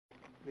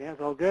Yeah,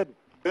 it's all good.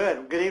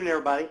 Good. Good evening,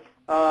 everybody.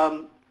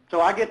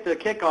 So I get the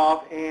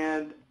kickoff,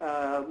 and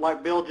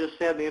like Bill just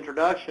said in the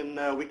introduction,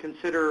 we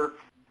consider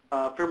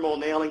femoral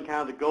nailing kind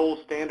of the gold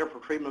standard for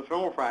treatment of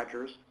femoral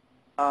fractures.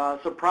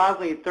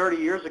 Surprisingly, 30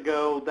 years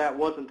ago, that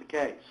wasn't the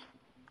case.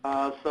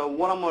 So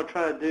what I'm going to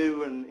try to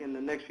do in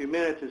the next few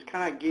minutes is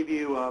kind of give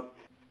you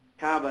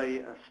kind of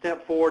a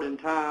step forward in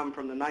time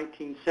from the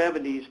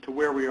 1970s to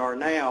where we are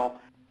now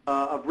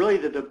of really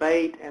the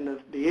debate and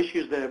the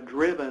issues that have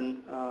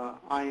driven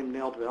IM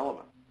nail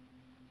development.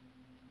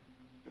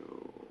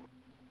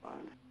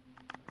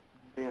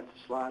 Advance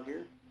the slide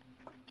here.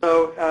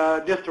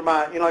 So just for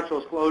my intellectual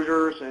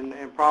disclosures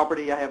and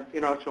property, I have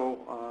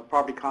intellectual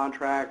property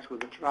contracts with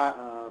the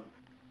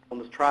on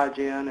this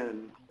Trigen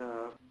and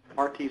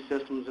RT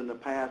Systems in the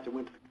past. I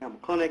went to the Campbell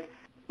Clinic.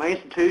 My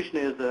institution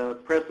is the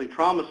Presley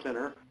Trauma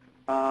Center.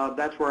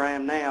 That's where I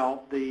am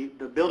now. The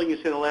building you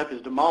see on the left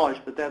is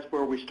demolished, but that's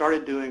where we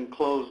started doing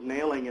closed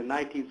nailing in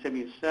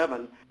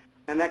 1977,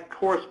 and that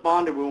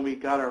corresponded when we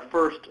got our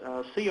first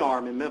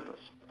C-arm in Memphis.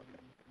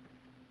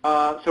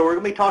 So we're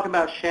going to be talking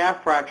about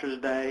shaft fractures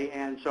today,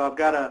 and so I've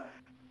got to,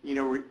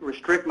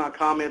 restrict my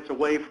comments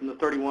away from the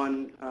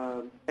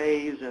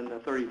 31As and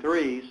the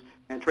 33s,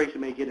 and Tracy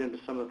may get into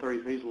some of the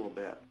 33s a little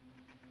bit.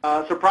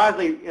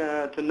 Surprisingly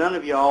to none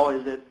of y'all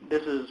is that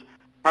this is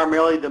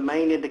primarily the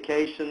main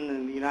indication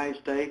in the United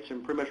States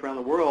and pretty much around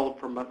the world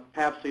for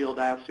half-seal,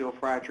 diaphyseal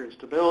fracture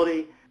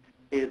instability.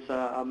 It's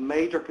a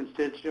major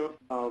constituent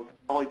of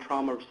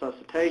polytrauma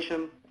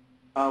resuscitation.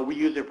 We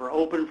use it for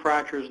open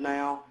fractures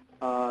now.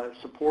 It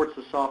supports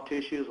the soft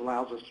tissues,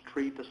 allows us to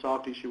treat the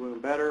soft tissue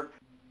wound better.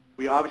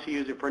 We obviously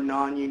use it for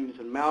non-unions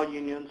and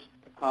malunions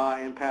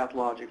and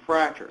pathologic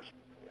fractures.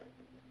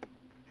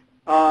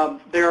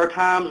 There are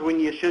times when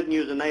you shouldn't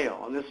use a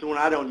nail, and this is when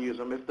I don't use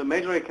them. If the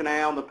medullary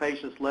canal in the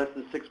patient's less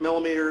than 6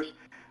 millimeters,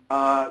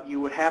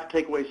 you would have to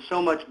take away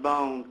so much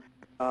bone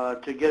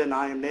to get an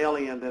IM nail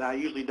in that I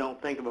usually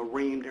don't think of a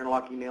reamed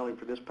interlocking nailing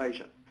for this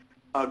patient.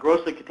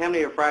 Grossly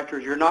contaminated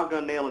fractures, you're not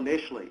going to nail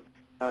initially.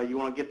 You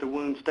want to get the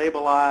wound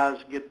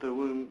stabilized, get the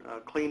wound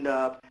cleaned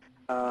up,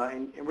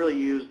 and really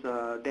use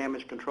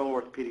damage control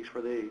orthopedics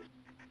for these.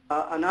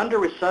 An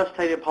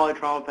under-resuscitated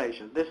polytrauma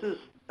patient, this is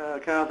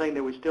kind of thing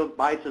that we still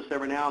bites us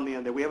every now and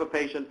then, that we have a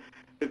patient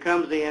who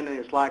comes in and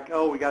it's like,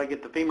 oh, we got to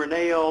get the femur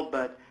nailed,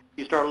 but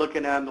you start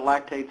looking at them, the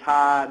lactate's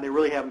high, and they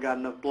really haven't got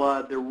enough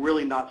blood. They're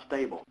really not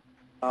stable.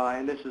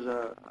 And this is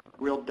a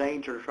real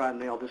danger to try to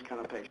nail this kind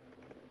of patient.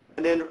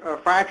 And then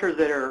fractures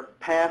that are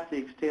past the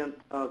extent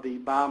of the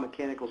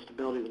biomechanical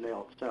stability of the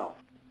nail itself.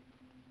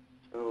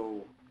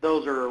 So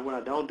those are when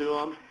I don't do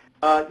them.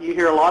 You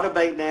hear a lot of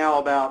debate now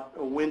about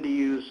when to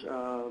use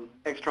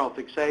external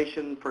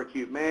fixation for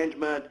acute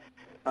management.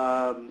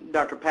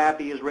 Dr.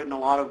 Pappy has written a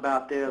lot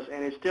about this,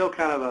 and it's still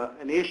kind of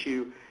an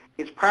issue.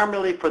 It's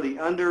primarily for the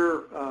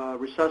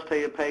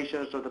under-resuscitated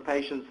patients or the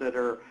patients that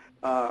are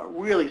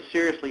really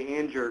seriously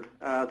injured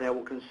that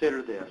will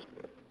consider this,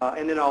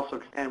 and then also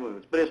extend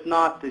wounds. But it's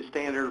not the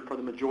standard for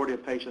the majority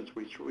of patients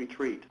we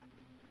treat.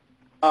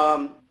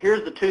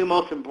 Here's the two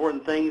most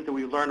important things that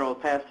we've learned over the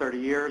past 30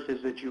 years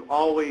is that you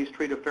always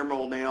treat a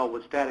femoral nail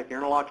with static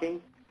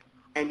interlocking,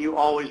 and you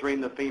always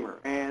ream the femur.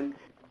 And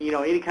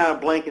any kind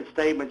of blanket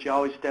statement, you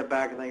always step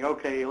back and think,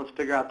 okay, let's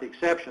figure out the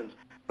exceptions.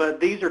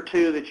 But these are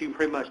two that you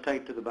pretty much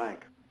take to the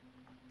bank.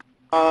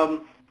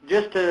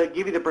 Just to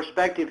give you the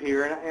perspective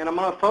here, and I'm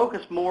going to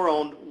focus more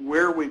on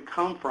where we've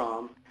come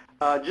from,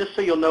 just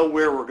so you'll know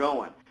where we're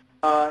going.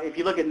 If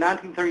you look at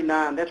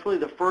 1939, that's really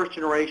the first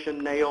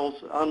generation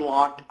nails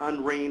unlocked,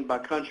 unreamed by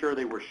Kuntscher.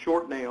 They were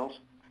short nails.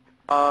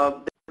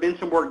 There's been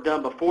some work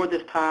done before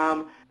this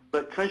time,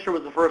 but Kuntscher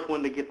was the first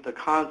one to get the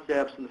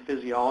concepts and the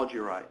physiology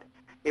right.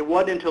 It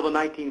wasn't until the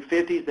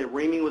 1950s that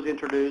reaming was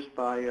introduced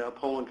by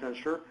Pohl and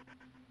Kuntscher.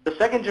 The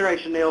second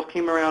generation nails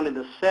came around in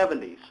the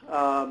 70s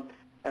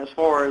as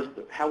far as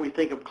how we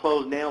think of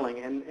closed nailing.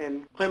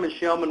 And Clement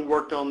Shellman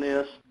worked on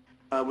this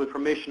with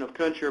permission of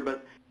Kuntscher,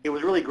 but it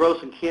was really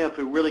Gross and Kempf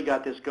who really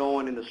got this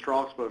going in the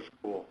Strasbourg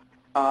School.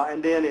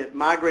 And then it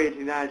migrated to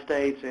the United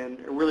States and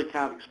it really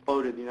kind of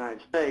exploded in the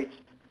United States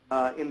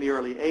in the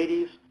early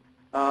 80s.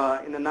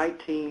 In the late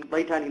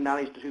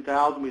 1990s to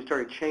 2000, we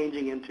started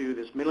changing into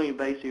this minimally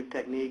invasive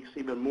techniques,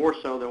 even more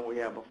so than what we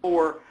had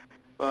before.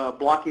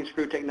 Blocking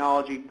screw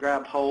technology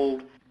grabbed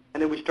hold,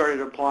 and then we started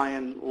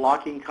applying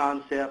locking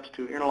concepts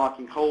to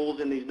interlocking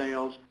holes in these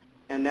nails,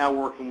 and now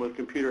working with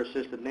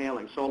computer-assisted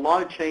nailing. So a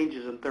lot of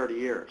changes in 30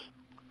 years.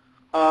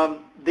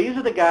 These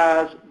are the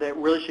guys that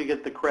really should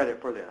get the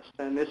credit for this,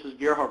 and this is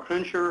Gerhard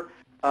Kuntscher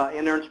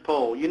and Ernst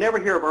Pohl. You never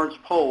hear of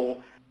Ernst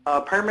Pohl,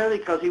 primarily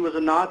because he was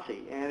a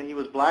Nazi and he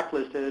was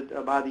blacklisted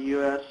by the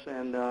U.S.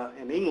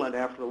 and England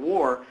after the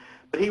war.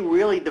 But he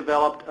really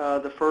developed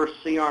the first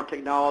C-arm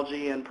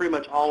technology and pretty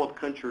much all of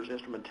Kuntscher's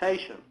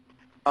instrumentation.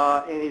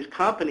 And his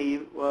company,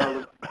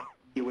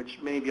 which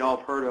many of y'all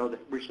have heard of, that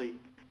recently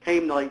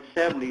came in the late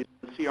 70s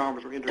when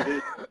C-arms were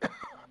introduced.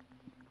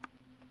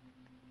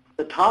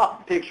 The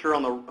top picture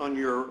on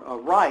your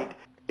right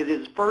is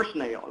his first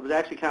nail. It was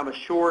actually kind of a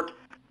short,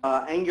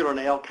 angular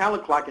nail, kind of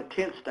looked like a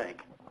tent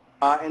stake.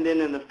 And then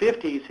in the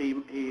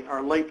 50s,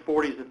 or late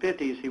 40s to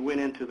 50s, he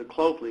went into the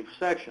clotheleaf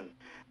section.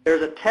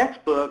 There's a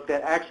textbook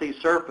that actually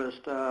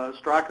surfaced,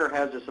 Stryker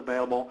has this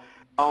available,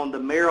 on the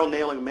Merrill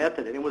nailing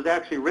method. And it was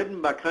actually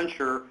written by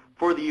Kunstler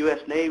for the U.S.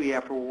 Navy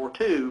after World War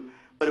II,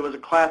 but it was a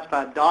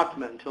classified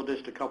document until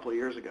just a couple of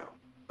years ago.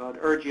 So I'd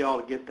urge you all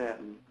to get that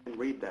and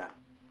read that.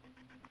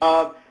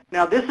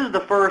 Now, this is the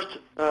first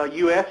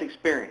U.S.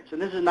 experience,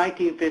 and this is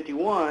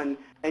 1951,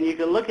 and you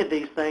can look at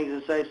these things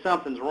and say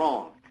something's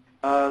wrong.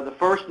 The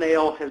first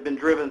nail has been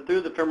driven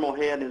through the femoral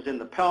head and is in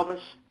the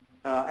pelvis.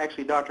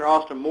 Actually, Dr.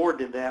 Austin Moore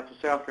did that for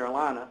South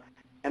Carolina.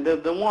 And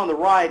the one on the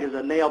right is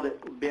a nail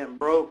that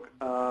broke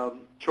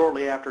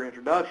shortly after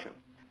introduction.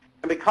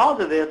 And because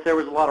of this, there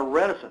was a lot of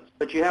reticence.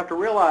 But you have to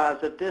realize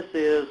that this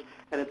is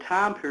at a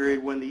time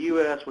period when the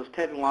U.S. was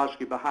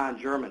technologically behind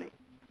Germany.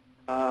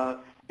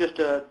 Just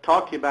to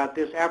talk to you about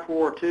this, after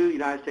World War II, the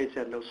United States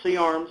had no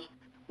C-arms.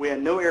 We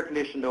had no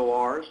air-conditioned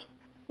ORs.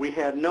 We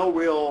had no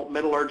real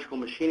metallurgical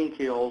machining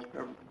skills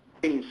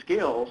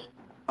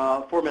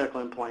for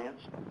medical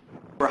implants.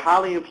 We're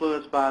highly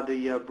influenced by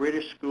the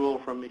British school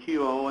from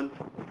Hugh Owen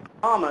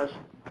Thomas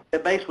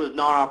that base was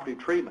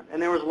non-operative treatment.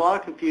 And there was a lot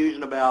of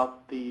confusion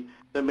about the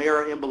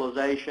Mara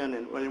embolization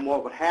and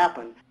what would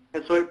happen.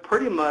 And so it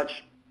pretty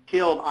much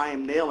killed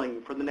IM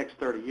nailing for the next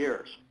 30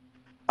 years.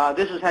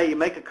 This is how you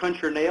make a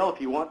Kunstler nail if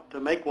you want to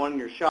make one in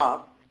your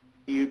shop.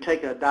 You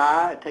take a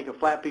die, take a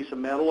flat piece of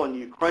metal, and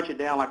you crunch it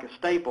down like a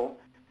staple,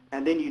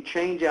 and then you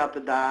change out the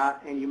die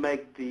and you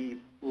make the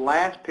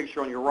last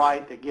picture on your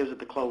right that gives it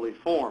the clotheleaf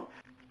form.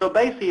 So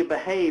basically it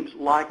behaves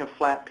like a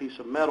flat piece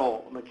of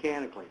metal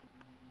mechanically.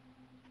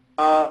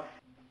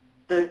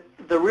 The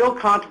real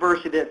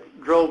controversy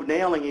that drove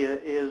nailing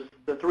is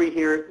the three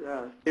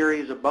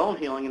theories of bone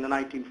healing in the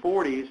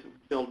 1940s,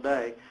 still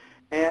today.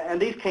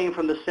 And these came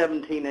from the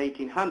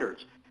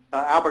 1800s.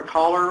 Albert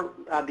Coller's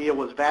idea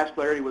was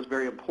vascularity was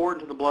very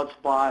important to the blood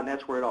supply, and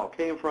that's where it all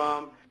came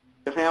from.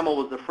 Jeff Hamel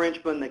was the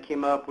Frenchman that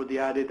came up with the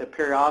idea that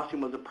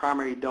periosteum was the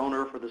primary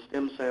donor for the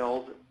stem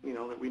cells,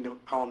 that we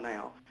call them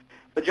now.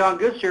 But John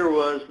Goodsir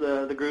was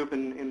the group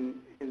in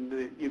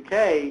the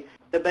UK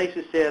that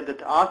basically said that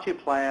the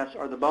osteoblasts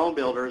are the bone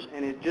builders,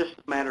 and it's just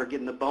a matter of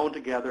getting the bone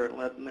together and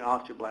letting the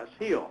osteoblasts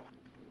heal.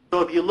 So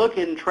if you look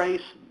and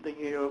trace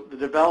the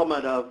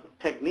development of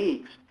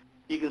techniques,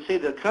 you can see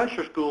the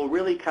Kunstler school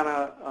really kind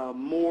of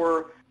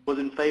more was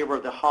in favor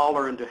of the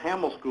Haller and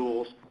Duhamel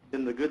schools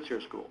than the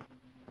Goodsir school.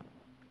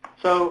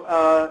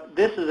 So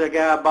this is a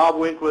guy, Bob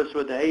Winquist,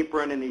 with the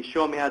apron, and he's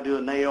showing me how to do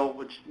a nail,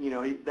 which,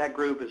 that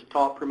group has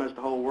taught pretty much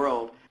the whole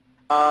world.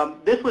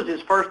 This was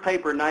his first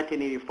paper in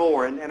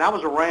 1984, and I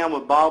was around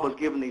when Bob was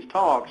giving these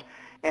talks,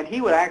 and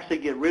he would actually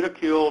get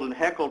ridiculed and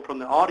heckled from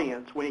the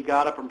audience when he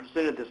got up and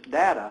presented this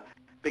data,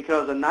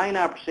 because a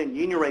 99%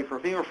 union rate for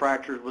femur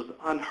fractures was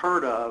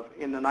unheard of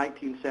in the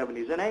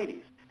 1970s and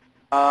 80s.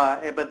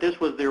 But this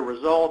was their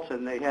results,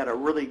 and they had a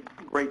really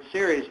great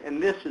series,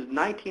 and this is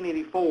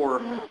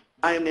 1984.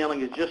 IM nailing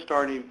is just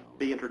starting to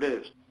be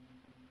introduced.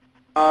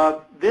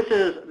 This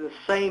is the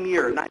same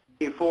year,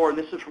 1984, and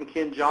this is from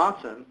Ken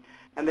Johnson,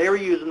 and they were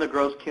using the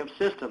Gross-Kempf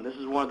system. This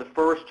is one of the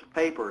first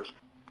papers,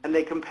 and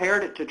they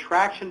compared it to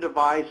traction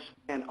device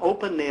and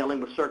open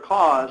nailing with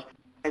Cerclaz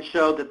and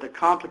showed that the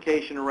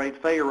complication rate,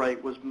 failure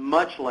rate, was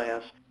much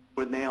less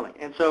with nailing.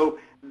 And so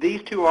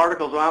these two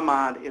articles, in my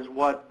mind, is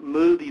what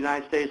moved the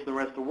United States and the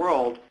rest of the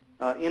world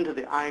into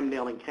the IM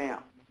nailing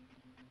camp.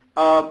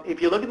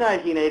 If you look at the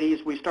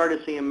 1980s, we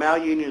started seeing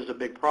malunion as a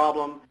big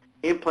problem.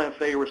 Implant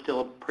failure was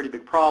still a pretty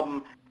big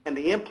problem, and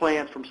the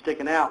implants from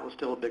sticking out was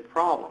still a big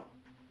problem.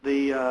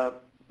 The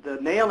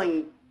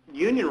nailing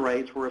union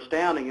rates were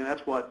astounding, and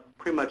that's what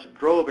pretty much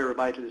drove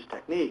everybody to this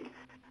technique.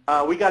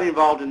 We got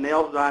involved in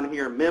nail design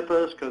here in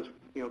Memphis because,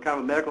 kind of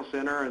a medical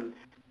center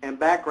and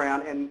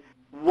background, and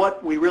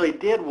what we really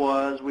did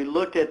was we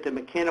looked at the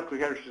mechanical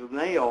characteristics of the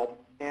nail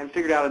and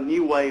figured out a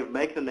new way of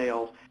making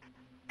nails.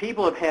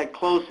 People have had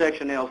closed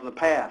section nails in the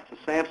past. The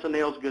Sampson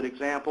nail is a good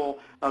example.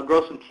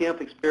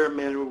 Gross-Kempf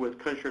experimented with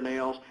Kunstler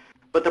nails.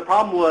 But the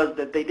problem was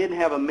that they didn't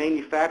have a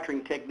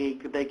manufacturing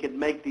technique that they could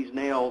make these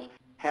nails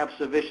have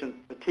sufficient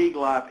fatigue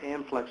life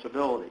and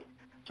flexibility.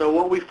 So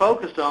what we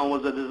focused on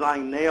was a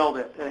design nail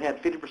that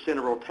had 50%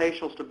 of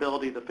rotational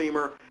stability of the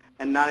femur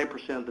and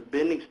 90% of the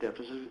bending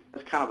stiffness.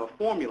 It's kind of a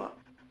formula.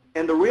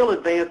 And the real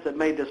advance that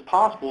made this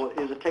possible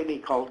is a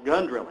technique called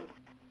gun drilling.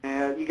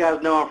 And you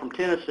guys know I'm from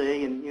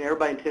Tennessee, and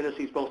everybody in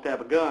Tennessee is supposed to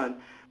have a gun.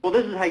 Well,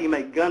 this is how you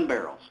make gun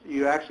barrels.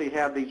 You actually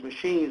have these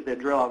machines that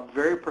drill out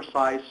very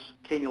precise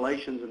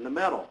cannulations in the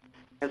metal.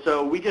 And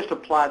so we just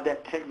applied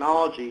that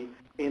technology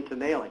into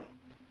nailing.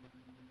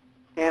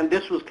 And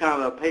this was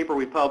kind of a paper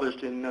we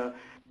published in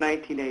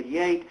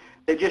 1988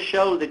 that just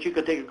showed that you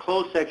could take a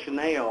closed section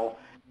nail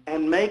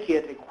and make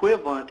it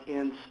equivalent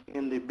in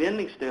the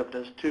bending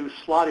stiffness to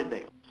slotted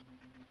nails.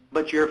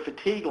 But your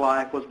fatigue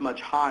life was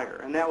much higher,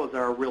 and that was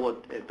our real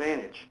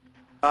advantage.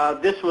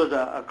 This was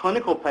a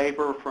clinical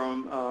paper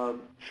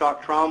from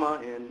shock trauma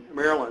in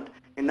Maryland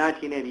in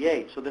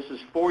 1988. So this is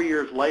 4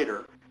 years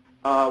later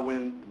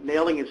when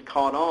nailing is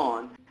caught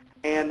on.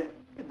 And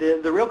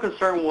the real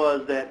concern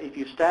was that if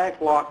you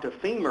static locked a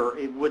femur,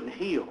 it wouldn't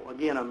heal.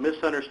 Again, a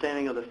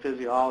misunderstanding of the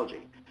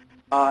physiology.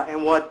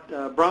 And what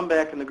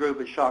Brumbeck and the group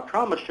at Shock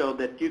Trauma showed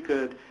that you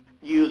could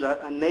use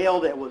a nail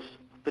that was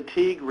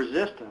fatigue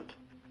resistant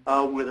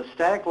with a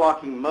static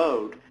locking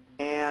mode,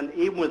 and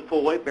even with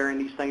full weight bearing,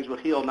 these things would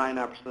heal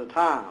 99% of the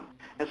time.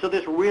 And so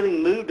this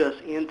really moved us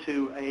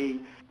into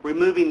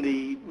removing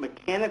the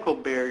mechanical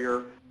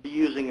barrier to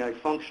using a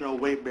functional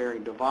weight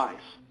bearing device.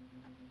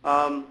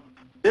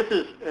 This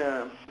is,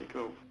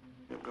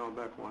 going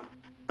back one,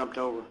 jumped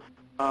over.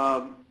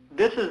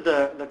 This is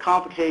the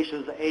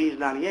complications of AES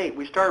 98.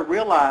 We started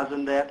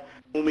realizing that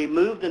when we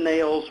moved the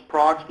nails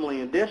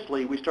proximally and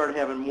distally, we started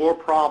having more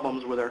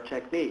problems with our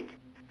technique.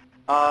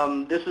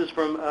 This is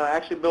from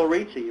actually Bill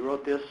Rizzi. He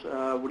wrote this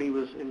when he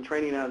was in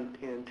training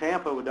in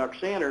Tampa with Dr.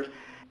 Sanders,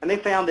 and they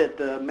found that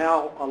the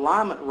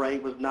malalignment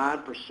rate was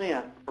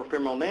 9% for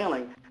femoral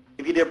nailing.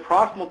 If you did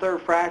proximal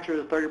third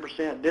fractures,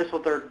 30%, distal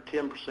third,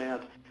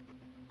 10%.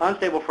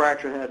 Unstable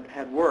fracture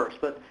had worse.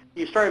 But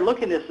you started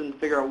looking at this and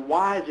figure out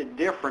why is it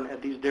different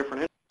at these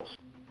different intervals.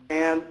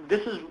 And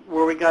this is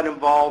where we got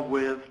involved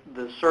with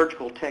the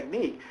surgical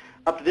technique.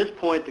 Up to this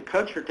point, the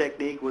Kutcher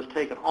technique was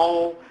take an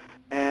awl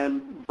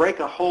and break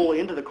a hole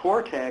into the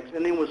cortex,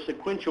 and then with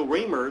sequential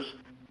reamers,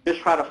 just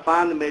try to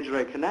find the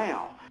medullary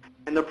canal.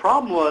 And the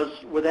problem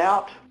was,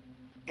 without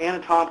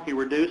anatomically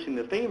reducing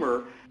the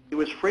femur, it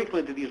was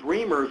frequent that these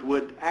reamers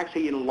would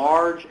actually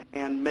enlarge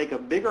and make a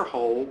bigger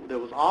hole that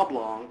was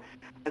oblong.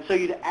 And so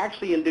you'd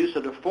actually induce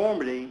a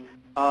deformity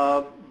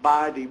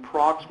by the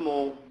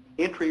proximal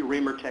entry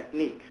reamer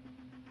technique.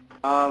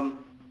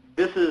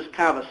 This is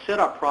kind of a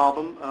sit-up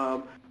problem.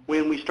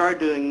 When we started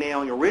doing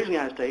nailing originally in the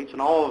United States,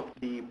 and all of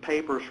the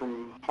papers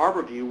from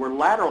Harborview were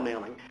lateral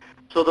nailing.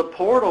 So the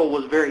portal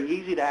was very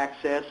easy to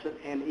access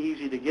and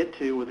easy to get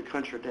to with the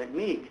Kutcher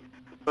technique.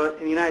 But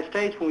in the United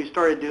States, when we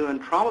started doing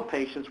trauma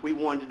patients, we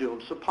wanted to do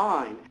them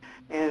supine.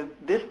 And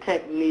this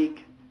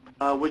technique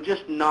was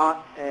just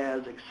not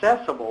as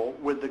accessible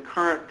with the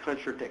current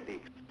Kutcher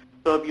techniques.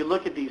 So if you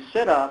look at these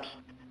sit-ups,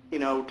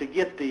 to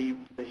get the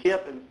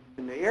hip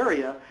in the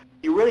area,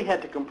 you really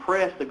had to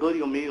compress the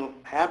gluteal medial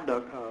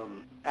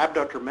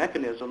abductor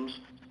mechanisms,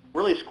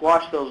 really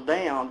squash those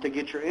down to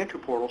get your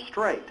interportal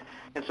straight.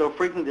 And so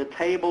frequently the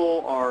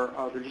table or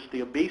just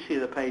the obesity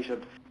of the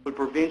patient would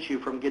prevent you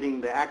from getting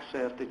the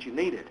access that you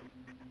needed.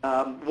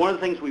 One of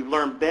the things we've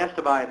learned best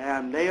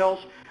about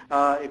nails,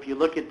 if you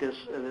look at this,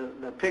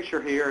 the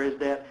picture here, is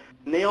that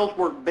nails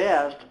work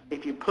best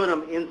if you put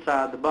them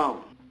inside the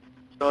bone.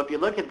 So if you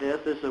look at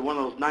this is one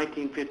of those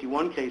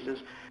 1951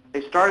 cases.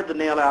 They started the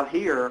nail out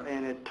here,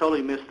 and it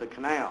totally missed the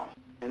canal,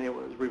 and it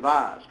was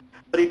revised.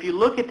 But if you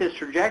look at this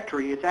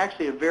trajectory, it's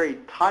actually a very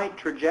tight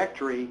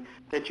trajectory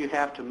that you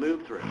have to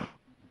move through.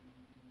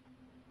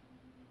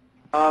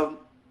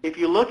 If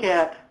you look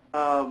at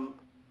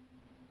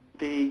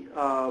the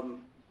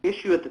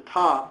issue at the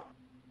top,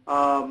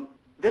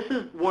 this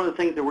is one of the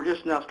things that we're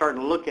just now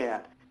starting to look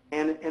at,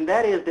 and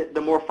that is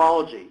the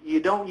morphology. You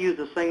don't use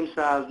the same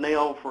size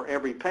nail for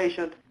every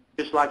patient,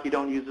 just like you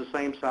don't use the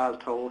same size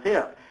total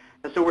hip.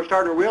 And so we're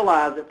starting to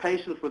realize that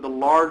patients with a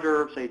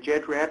larger, say,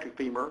 geriatric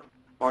femur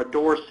or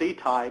Doris C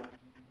type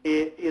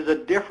is a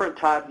different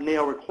type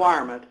nail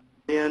requirement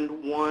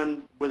than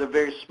one with a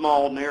very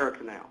small, narrow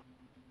canal.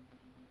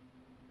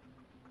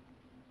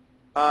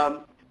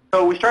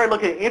 So we started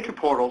looking at entry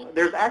portals.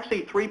 There's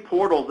actually 3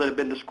 portals that have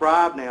been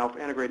described now for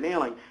integrated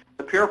nailing.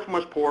 The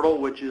piriformis portal,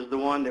 which is the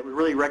one that we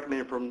really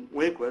recommended from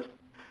Winquist.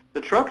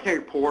 The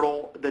trochanteric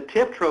portal, the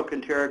tip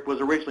trochanteric was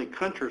originally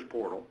Kutcher's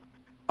portal.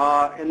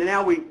 And then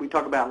now we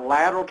talk about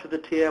lateral to the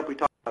tip, we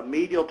talk about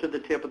medial to the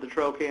tip of the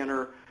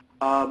trochanter.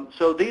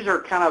 So these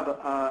are kind of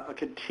a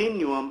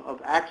continuum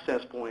of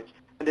access points.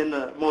 And then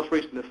the most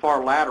recent, the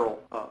far lateral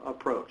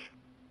approach.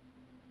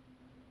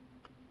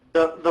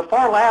 The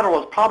far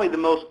lateral is probably the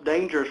most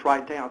dangerous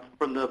right now.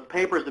 From the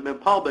papers that have been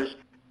published,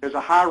 there's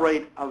a high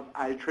rate of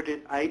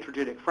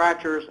iatrogenic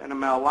fractures and a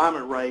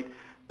malalignment rate.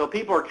 So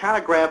people are kind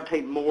of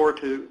gravitating more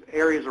to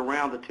areas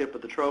around the tip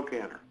of the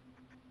trochanter.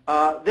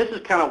 This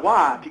is kind of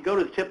why. If you go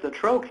to the tip of the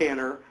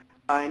trochanter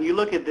and you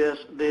look at this,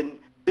 then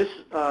this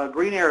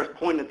green arrow is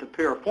pointing at the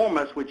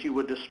piriformis, which you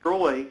would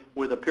destroy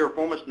with a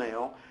piriformis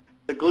nail.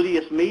 The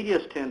gluteus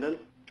medius tendon,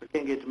 which I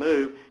can't get to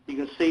move, you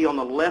can see on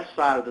the left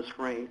side of the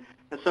screen.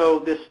 And so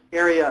this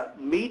area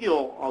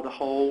medial of the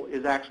hole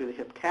is actually the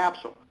hip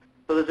capsule.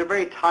 So there's a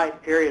very tight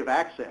area of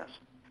access.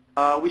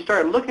 We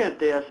started looking at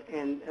this,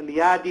 and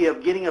the idea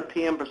of getting a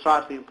PM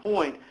precisely in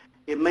point,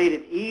 it made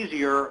it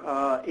easier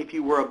if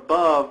you were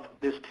above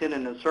this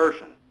tendon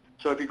insertion.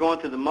 So if you're going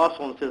through the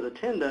muscle instead of the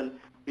tendon,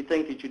 we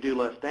think that you do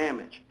less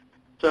damage.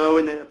 So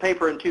in the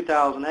paper in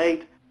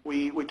 2008,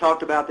 we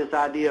talked about this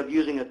idea of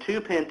using a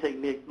 2-pin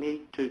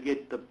technique to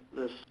get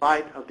the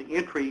site of the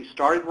entry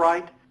started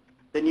right,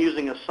 then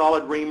using a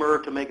solid reamer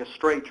to make a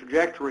straight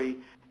trajectory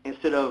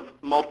instead of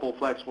multiple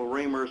flexible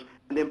reamers,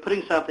 and then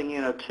putting something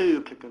in a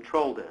tube to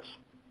control this.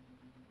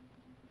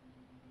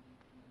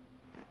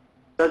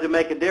 Does it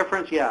make a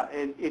difference? Yeah.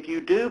 And if you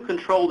do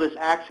control this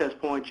access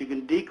point, you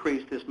can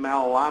decrease this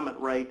malalignment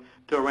rate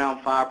to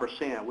around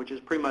 5%, which is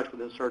pretty much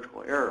within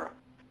surgical error.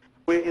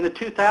 In the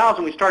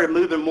 2000s, we started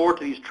moving more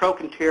to these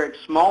trochanteric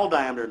small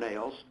diameter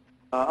nails.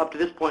 Up to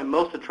this point,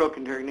 most of the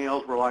trochanteric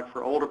nails were like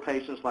for older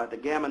patients, like the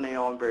gamma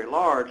nail, and very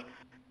large.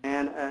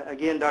 And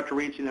again, Dr.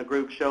 Reitz and the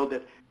group showed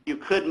that you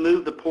could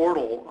move the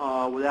portal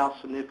without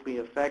significantly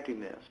affecting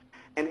this.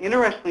 And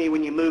interestingly,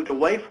 when you moved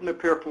away from the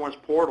piriformis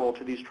portal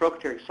to these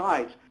trochanteric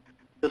sites,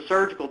 the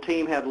surgical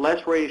team had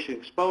less radiation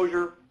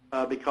exposure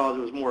because it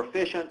was more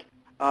efficient,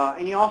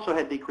 and you also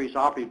had decreased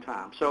operative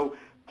time. So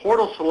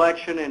portal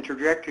selection and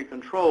trajectory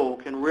control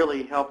can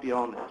really help you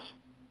on this.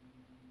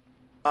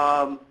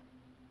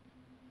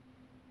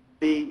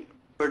 The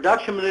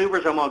reduction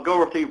maneuvers I'm going to go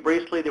over through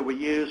briefly that we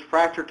use: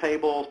 fracture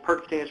tables,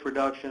 percutaneous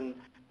reduction,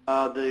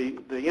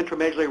 the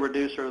intramedullary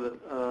reducer,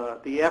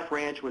 the F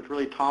wrench, which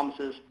really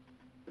Thomas's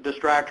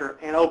distractor,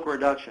 and open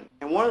reduction.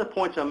 And one of the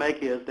points I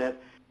make is that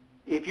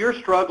if you're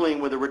struggling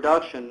with a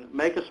reduction,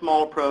 make a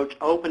small approach,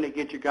 open it,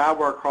 get your guide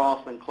wire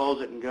across, and close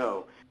it and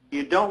go.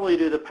 You don't really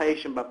do the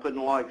patient by putting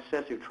a lot of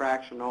excessive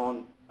traction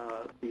on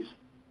these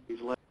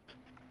legs.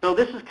 So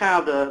this is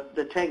kind of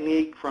the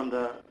technique from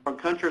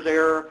Kunter's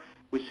error.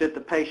 We sit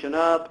the patient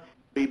up,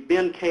 we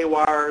bend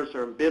K-wires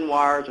or bend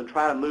wires and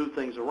try to move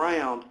things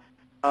around.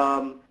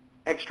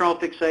 External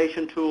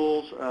fixation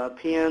tools,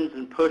 pins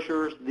and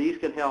pushers, these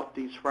can help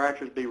these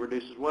fractures be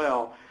reduced as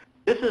well.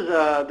 This is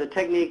the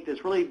technique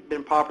that's really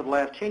been popular the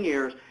last 10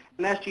 years,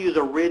 and that's to use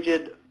a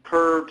rigid,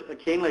 curved,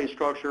 accumulated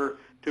structure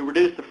to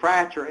reduce the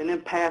fracture and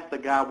then pass the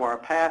guide wire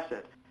past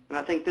it. And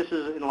I think this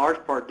is in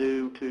large part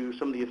due to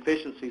some of the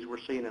efficiencies we're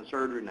seeing in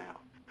surgery now.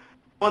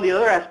 One of the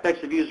other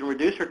aspects of using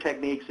reducer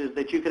techniques is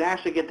that you can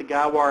actually get the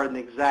guide wire in the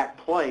exact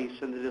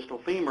place in the distal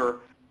femur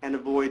and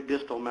avoid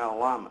distal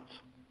malalignments.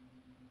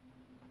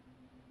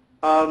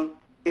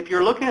 If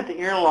you're looking at the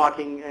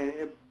interlocking,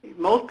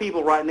 most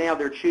people right now,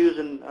 they're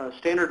choosing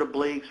standard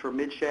obliques for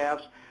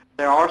mid-shafts.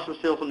 There are some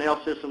silicone nail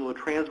systems with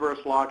transverse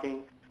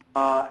locking.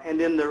 And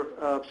then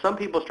some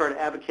people started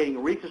advocating a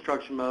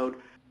reconstruction mode,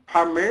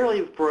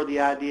 primarily for the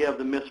idea of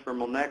the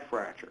misfemoral neck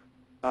fracture,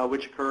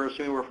 which occurs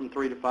anywhere from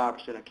 3 to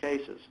 5% of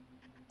cases.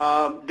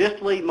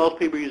 Distally, most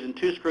people are using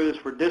 2 screws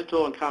for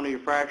distal and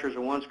continuity fractures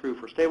and 1 screw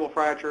for stable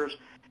fractures.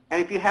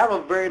 And if you have a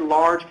very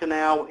large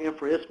canal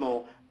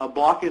infraisthmal,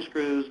 blocking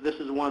screws, this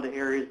is one of the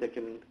areas that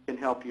can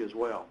help you as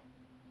well.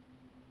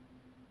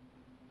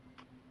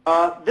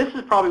 This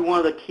is probably one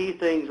of the key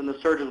things in the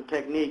surgical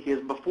technique is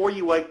before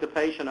you wake the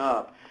patient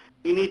up,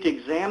 you need to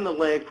examine the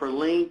leg for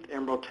length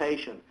and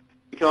rotation,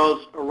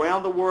 because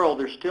around the world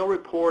they're still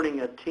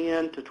reporting a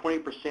 10 to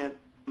 20%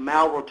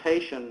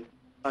 malrotation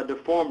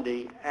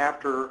deformity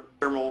after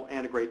thermal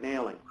antegrade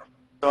nailing.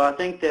 So I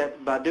think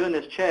that by doing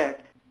this check,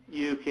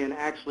 you can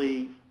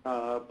actually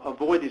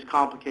avoid these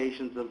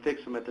complications and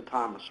fix them at the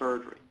time of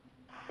surgery.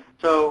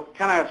 So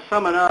kind of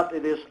summing up,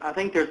 I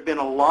think there's been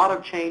a lot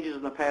of changes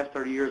in the past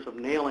 30 years of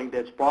nailing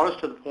that's brought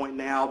us to the point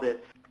now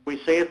that we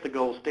say it's the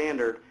gold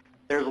standard.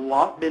 There's a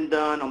lot been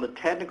done on the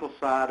technical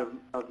side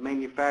of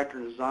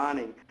manufacturing and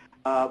designing,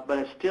 but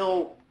it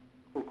still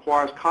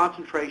requires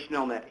concentration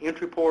on that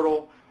entry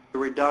portal, the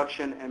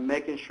reduction, and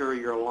making sure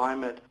your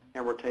alignment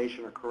and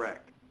rotation are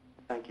correct.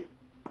 Thank you.